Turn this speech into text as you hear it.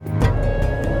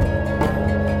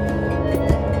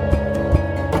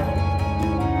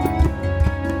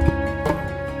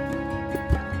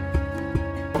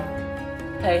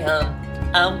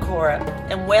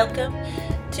and welcome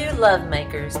to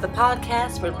Lovemakers, the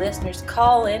podcast where listeners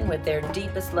call in with their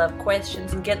deepest love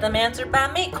questions and get them answered by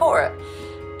me, Cora,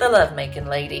 the lovemaking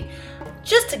lady.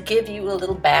 Just to give you a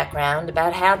little background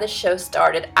about how this show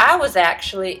started, I was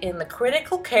actually in the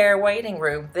critical care waiting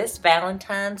room this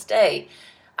Valentine's Day.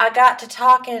 I got to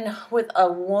talking with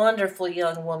a wonderful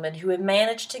young woman who had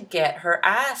managed to get her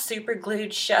eyes super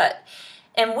glued shut.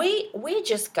 And we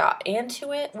just got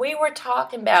into it. We were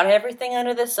talking about everything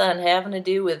under the sun having to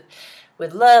do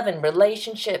with love and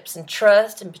relationships and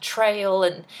trust and betrayal.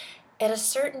 And at a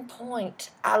certain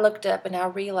point, I looked up and I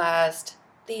realized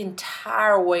the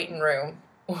entire waiting room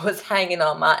was hanging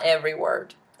on my every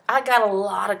word. I got a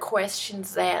lot of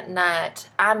questions that night.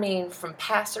 I mean, from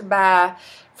passerby,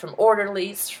 from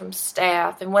orderlies, from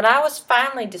staff. And when I was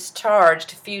finally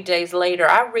discharged a few days later,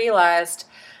 I realized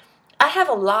I have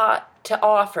a lot to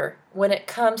offer when it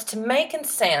comes to making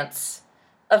sense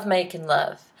of making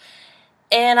love.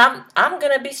 And I'm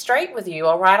going to be straight with you,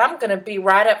 all right? I'm going to be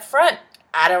right up front.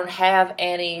 I don't have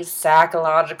any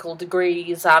psychological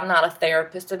degrees. I'm not a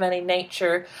therapist of any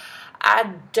nature.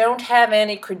 I don't have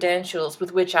any credentials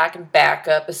with which I can back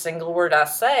up a single word I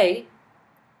say,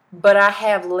 but I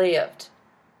have lived.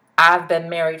 I've been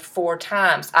married 4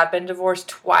 times. I've been divorced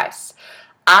twice.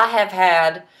 I have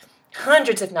had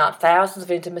hundreds, if not thousands,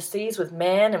 of intimacies with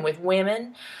men and with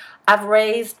women. I've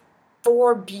raised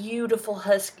 4 beautiful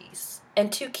huskies and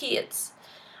 2 kids.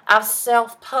 I've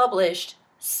self-published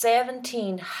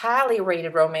 17 highly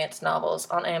rated romance novels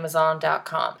on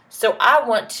Amazon.com. So I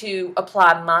want to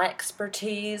apply my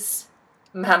expertise,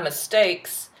 my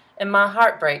mistakes, and my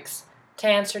heartbreaks to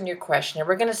answering your question. And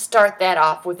we're going to start that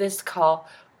off with this call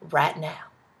right now.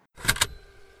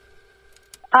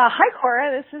 Hi,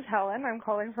 Cora. This is Helen. I'm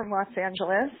calling from Los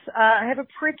Angeles. I have a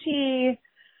pretty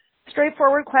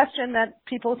straightforward question that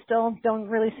people still don't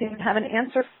really seem to have an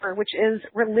answer for, which is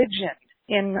religion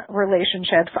in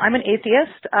relationships. I'm an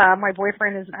atheist. My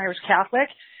boyfriend is an Irish Catholic.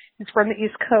 He's from the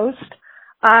East Coast.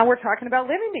 We're talking about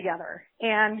living together.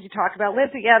 And you talk about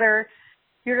live together,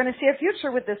 you're going to see a future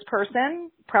with this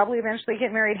person, probably eventually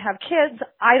get married, have kids.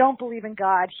 I don't believe in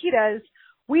God. He does.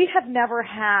 We have never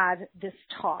had this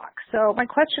talk. So my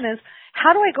question is,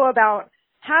 how do I go about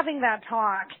having that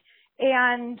talk?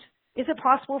 And is it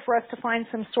possible for us to find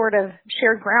some sort of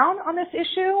shared ground on this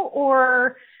issue,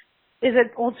 or is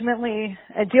it ultimately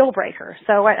a deal breaker?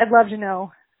 So I'd love to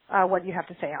know what you have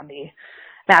to say on the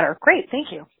matter. Great.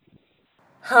 Thank you.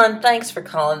 Hun, thanks for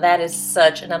calling. That is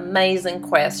such an amazing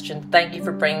question. Thank you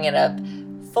for bringing it up.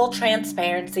 Full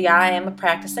transparency, I am a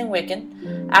practicing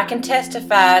Wiccan. I can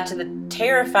testify to the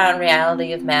terrifying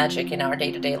reality of magic in our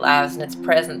day-to-day lives and its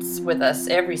presence with us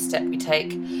every step we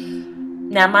take.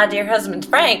 Now, my dear husband,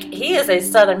 Frank, he is a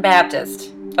Southern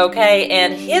Baptist, okay?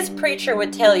 And his preacher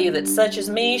would tell you that such as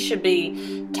me should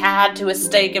be tied to a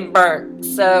stake and burnt.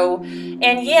 So,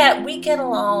 and yet we get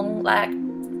along like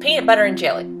peanut butter and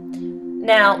jelly.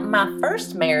 Now, my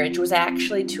first marriage was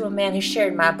actually to a man who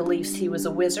shared my beliefs. He was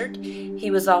a wizard.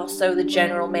 He was also the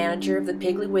general manager of the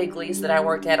Piggly Wigglies that I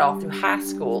worked at all through high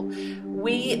school.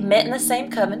 We met in the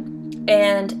same coven,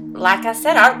 and like I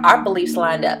said, our beliefs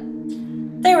lined up.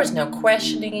 There was no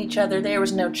questioning each other. There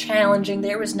was no challenging.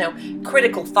 There was no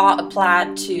critical thought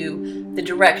applied to the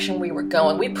direction we were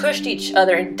going. We pushed each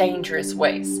other in dangerous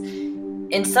ways.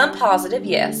 In some positive,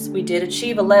 yes, we did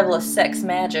achieve a level of sex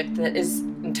magic that is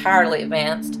entirely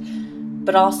advanced,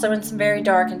 but also in some very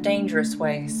dark and dangerous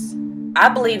ways. I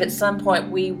believe at some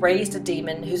point we raised a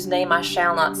demon whose name I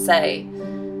shall not say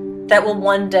that will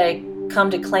one day come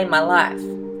to claim my life.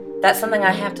 That's something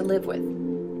I have to live with.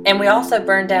 And we also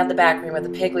burned down the back room of the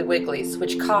Piggly Wigglies,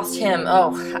 which cost him,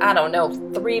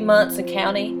 3 months and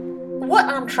counting. What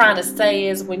I'm trying to say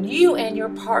is when you and your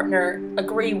partner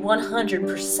agree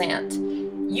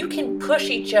 100%, you can push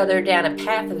each other down a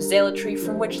path of zealotry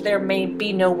from which there may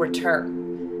be no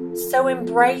return. So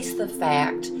embrace the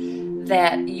fact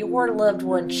that your loved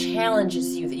one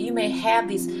challenges you, that you may have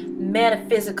these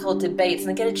metaphysical debates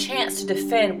and get a chance to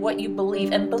defend what you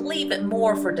believe and believe it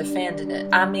more for defending it.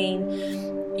 I mean,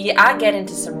 yeah, I get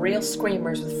into some real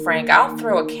screamers with Frank. I'll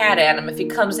throw a cat at him if he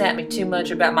comes at me too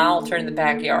much about my altar in the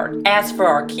backyard. As for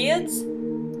our kids,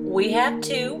 we have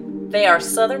 2. They are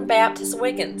Southern Baptist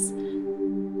Wiccans.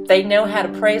 They know how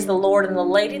to praise the Lord and the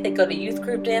Lady. They go to youth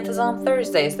group dances on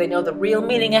Thursdays. They know the real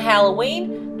meaning of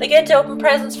Halloween. They get to open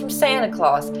presents from Santa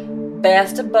Claus.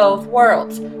 Best of both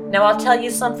worlds. Now I'll tell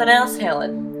you something else,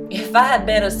 Helen. If I had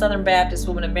been a Southern Baptist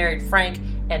woman and married Frank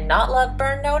and not loved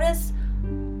Burn Notice,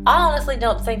 I honestly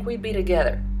don't think we'd be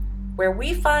together. Where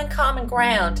we find common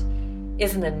ground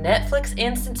is in the Netflix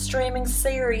instant streaming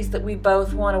series that we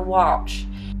both want to watch.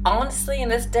 Honestly, in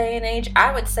this day and age,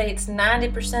 I would say it's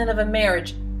 90% of a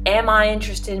marriage. Am I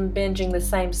interested in binging the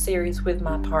same series with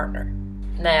my partner?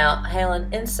 Now,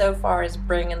 Helen, insofar as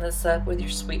bringing this up with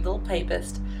your sweet little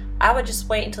papist, I would just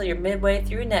wait until you're midway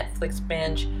through a Netflix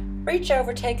binge, reach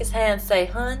over, take his hand, and say,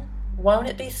 "Hun, won't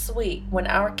it be sweet when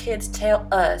our kids tell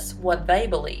us what they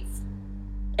believe?"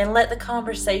 And let the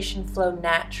conversation flow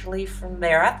naturally from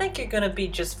there. I think you're going to be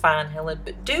just fine, Helen,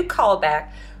 but do call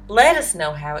back. Let us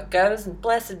know how it goes, and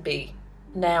blessed be.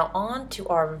 Now, on to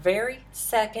our very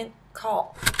second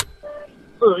call.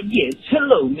 Yes.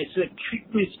 Hello, Miss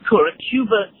Cora,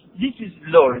 Cuba. This is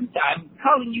Lawrence. I'm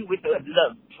calling you with a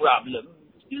love problem.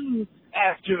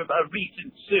 After a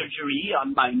recent surgery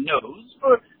on my nose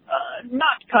for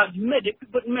not cosmetic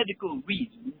but medical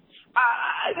reasons,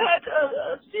 I've had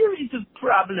a series of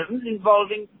problems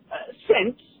involving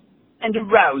scent and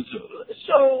arousal.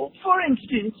 So, for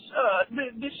instance,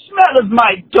 the smell of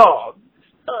my dog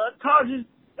causes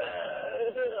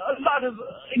a lot of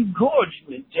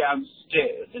engorgement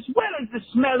downstairs, as well as the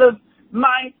smell of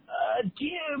my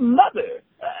dear mother.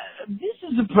 This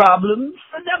is a problem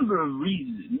for a number of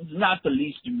reasons, not the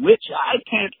least of which I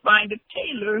can't find a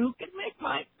tailor who can make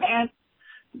my pants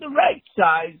the right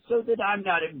size so that I'm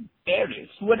not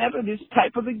embarrassed whenever this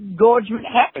type of engorgement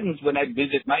happens when I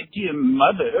visit my dear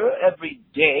mother every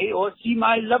day or see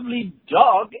my lovely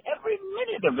dog every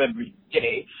minute of every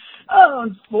day.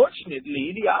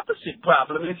 Unfortunately, the opposite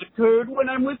problem has occurred when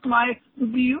I'm with my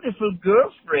beautiful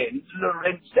girlfriend,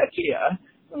 Lorenzetia.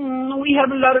 We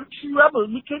have a lot of trouble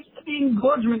because the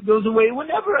engorgement goes away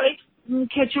whenever I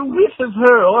catch a whiff of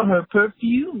her or her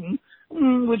perfume,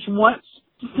 which once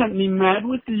sent me mad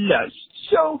with lust.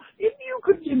 So, if you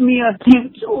could give me a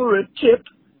hint or a tip,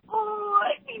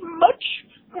 I'd be much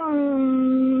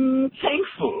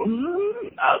thankful.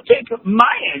 I'll take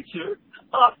my answer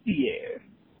off the air.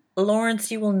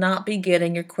 Lawrence, you will not be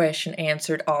getting your question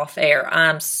answered off air.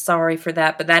 I'm sorry for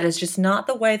that, but that is just not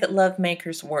the way that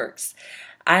Lovemakers works.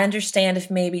 I understand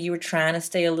if maybe you were trying to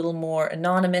stay a little more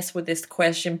anonymous with this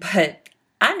question, but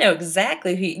I know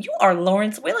exactly who you are.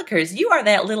 Lawrence Willikers. You are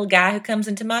that little guy who comes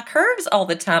into my Curves all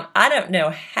the time. I don't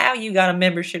know how you got a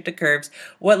membership to Curves,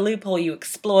 what loophole you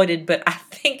exploited, but I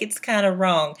think it's kind of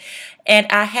wrong. And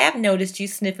I have noticed you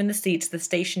sniffing the seats of the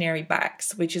stationary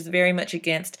bikes, which is very much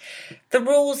against the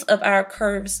rules of our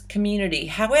Curves community.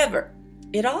 However,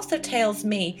 it also tells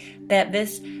me that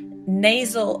this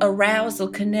nasal arousal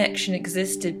connection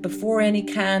existed before any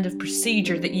kind of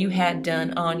procedure that you had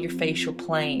done on your facial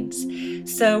planes.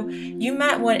 So you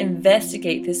might want to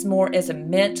investigate this more as a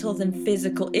mental than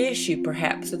physical issue,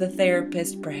 perhaps with a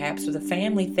therapist, perhaps with a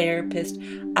family therapist.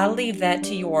 I'll leave that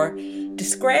to your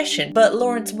discretion. But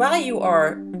Lawrence, while you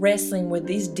are wrestling with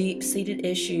these deep-seated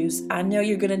issues, I know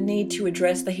you're going to need to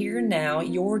address the here and now,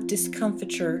 your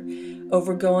discomfiture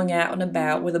over going out and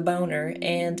about with a boner,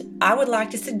 and I would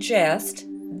like to suggest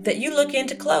that you look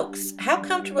into cloaks. How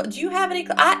comfortable, do you have any,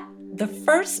 the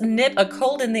first nip of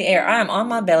cold in the air, I am on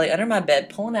my belly under my bed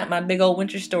pulling out my big old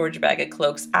winter storage bag of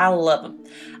cloaks. I love them.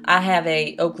 I have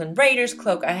a Oakland Raiders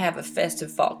cloak, I have a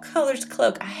festive fall colors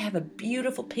cloak, I have a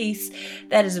beautiful piece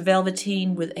that is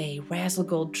velveteen with a razzle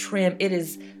gold trim. It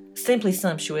is simply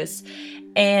sumptuous,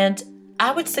 and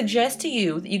I would suggest to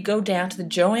you that you go down to the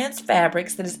Joann's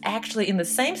Fabrics that is actually in the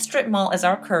same strip mall as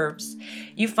our Curves.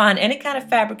 You find any kind of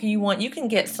fabric you want. You can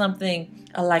get something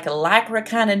like a lycra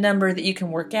kind of number that you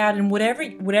can work out in whatever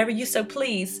you so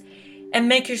please, and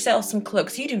make yourself some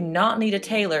cloaks. You do not need a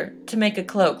tailor to make a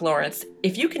cloak, Lawrence.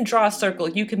 If you can draw a circle,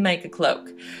 you can make a cloak.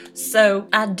 So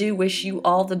I do wish you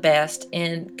all the best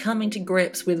in coming to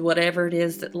grips with whatever it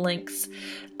is that links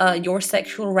your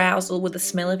sexual arousal with the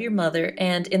smell of your mother.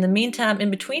 And in the meantime, in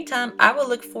between time, I will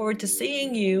look forward to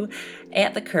seeing you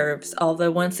at the Curves. Although,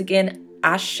 once again,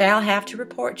 I shall have to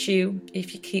report you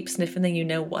if you keep sniffing the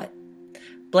you-know-what.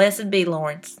 Blessed be,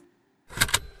 Lawrence.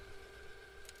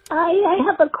 I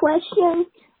have a question.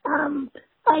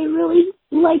 I really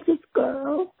like this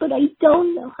girl, but I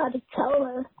don't know how to tell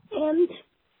her. And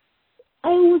I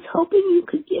was hoping you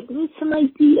could give me some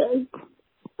ideas.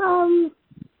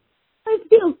 I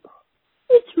feel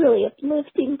it's really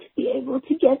uplifting to be able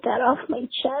to get that off my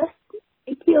chest.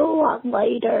 I feel a lot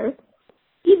lighter,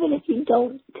 even if you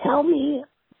don't tell me.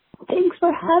 Thanks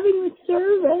for having the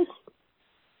service.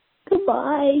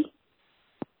 Goodbye.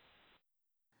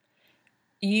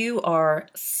 You are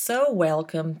so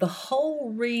welcome. The whole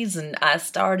reason I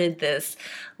started this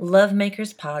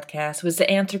Lovemakers podcast was to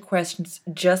answer questions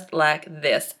just like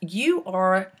this. You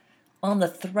are on the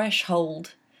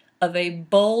threshold of a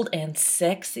bold and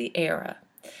sexy era.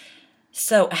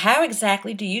 So how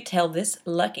exactly do you tell this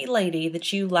lucky lady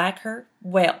that you like her?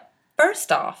 Well,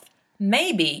 First off,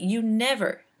 maybe you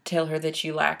never tell her that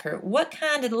you like her. What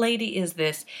kind of lady is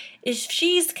this? If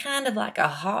she's kind of like a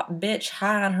hot bitch,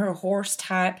 high on her horse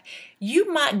type,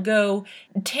 you might go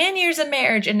 10 years of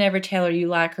marriage and never tell her you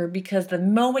like her, because the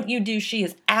moment you do, she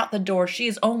is out the door. She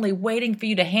is only waiting for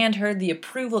you to hand her the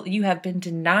approval that you have been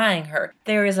denying her.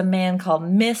 There is a man called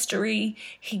Mystery.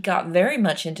 He got very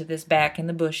much into this back in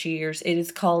the Bush years. It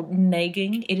is called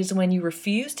nagging. It is when you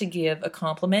refuse to give a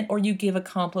compliment, or you give a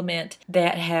compliment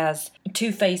that has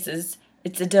two faces.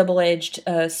 It's a double-edged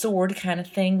sword kind of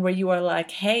thing, where you are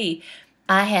like, hey,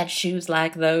 I had shoes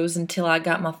like those until I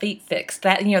got my feet fixed.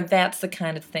 That's the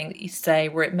kind of thing that you say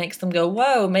where it makes them go,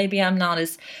 whoa, maybe I'm not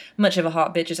as much of a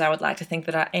hot bitch as I would like to think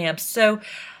that I am. So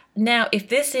now, if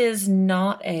this is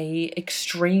not a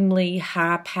extremely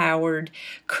high-powered,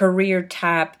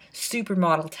 career-type,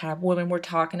 supermodel-type woman we're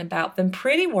talking about, then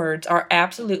pretty words are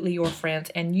absolutely your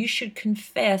friends, and you should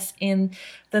confess in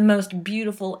the most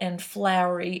beautiful and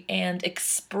flowery and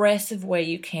expressive way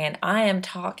you can. I am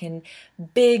talking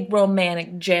big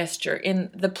romantic gesture in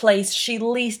the place she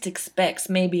least expects,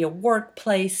 maybe a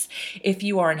workplace. If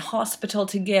you are in hospital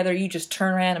together, you just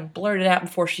turn around and blurt it out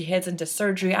before she heads into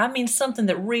surgery. I mean something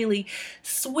that really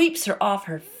sweeps her off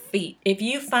her feet. If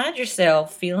you find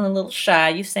yourself feeling a little shy,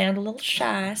 you sound a little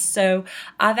shy, so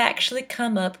I've actually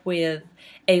come up with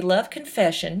a love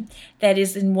confession that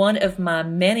is in one of my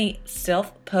many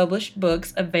self-published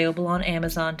books available on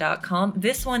Amazon.com.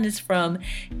 This one is from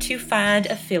To Find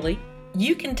a Filly.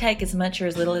 You can take as much or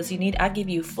as little as you need. I give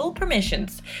you full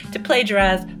permissions to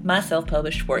plagiarize my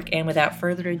self-published work. And without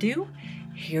further ado,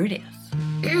 here it is.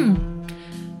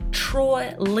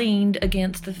 Troy leaned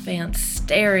against the fence,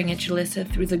 staring at Jalissa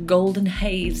through the golden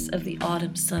haze of the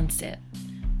autumn sunset.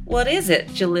 What is it?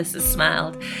 Jalissa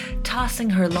smiled, tossing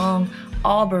her long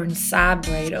auburn side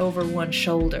braid over one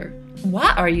shoulder.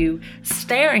 Why are you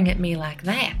staring at me like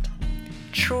that?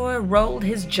 Troy rolled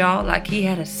his jaw like he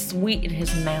had a sweet in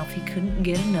his mouth he couldn't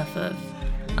get enough of.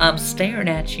 I'm staring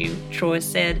at you, Troy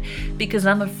said, because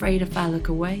I'm afraid if I look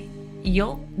away,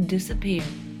 you'll disappear.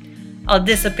 I'll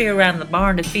disappear around the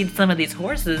barn to feed some of these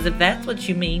horses, if that's what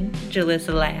you mean,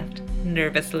 Jalissa laughed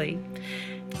nervously.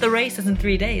 The race is in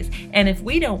 3 days, and if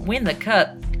we don't win the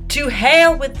cup, to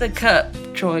hell with the cup,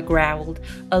 Troy growled,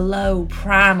 a low,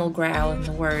 primal growl in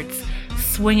the words,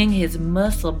 swinging his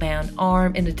muscle-bound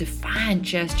arm in a defiant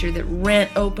gesture that rent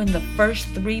open the first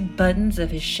 3 buttons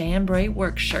of his chambray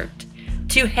work shirt.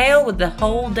 To hell with the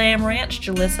whole damn ranch,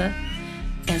 Jalissa.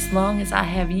 As long as I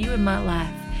have you in my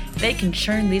life, they can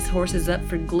churn these horses up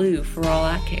for glue for all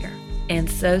I care. And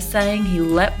so saying, he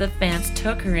leapt the fence,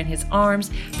 took her in his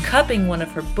arms, cupping one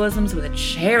of her bosoms with a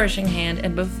cherishing hand,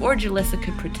 and before Jalissa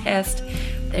could protest,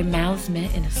 their mouths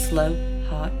met in a slow,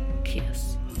 hot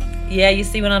kiss. Yeah, you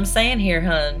see what I'm saying here,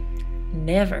 hun?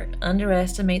 Never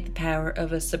underestimate the power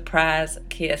of a surprise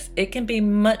kiss. It can be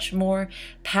much more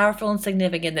powerful and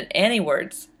significant than any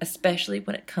words, especially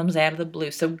when it comes out of the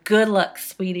blue. So good luck,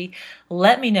 sweetie.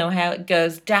 Let me know how it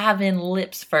goes. Dive in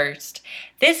lips first.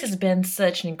 This has been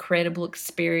such an incredible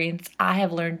experience. I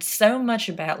have learned so much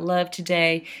about love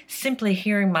today, simply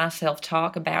hearing myself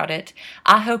talk about it.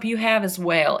 I hope you have as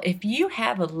well. If you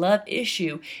have a love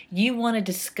issue you want to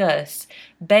discuss,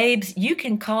 babes, you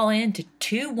can call in to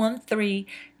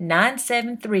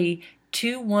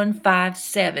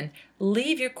 213-973-2157.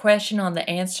 Leave your question on the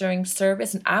answering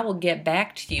service and I will get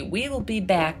back to you. We will be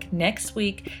back next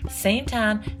week, same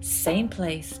time, same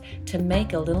place, to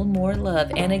make a little more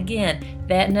love. And again,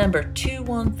 that number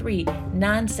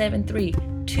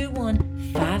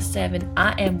 213-973-2157.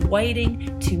 I am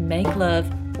waiting to make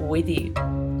love with you.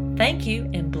 Thank you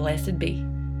and blessed be.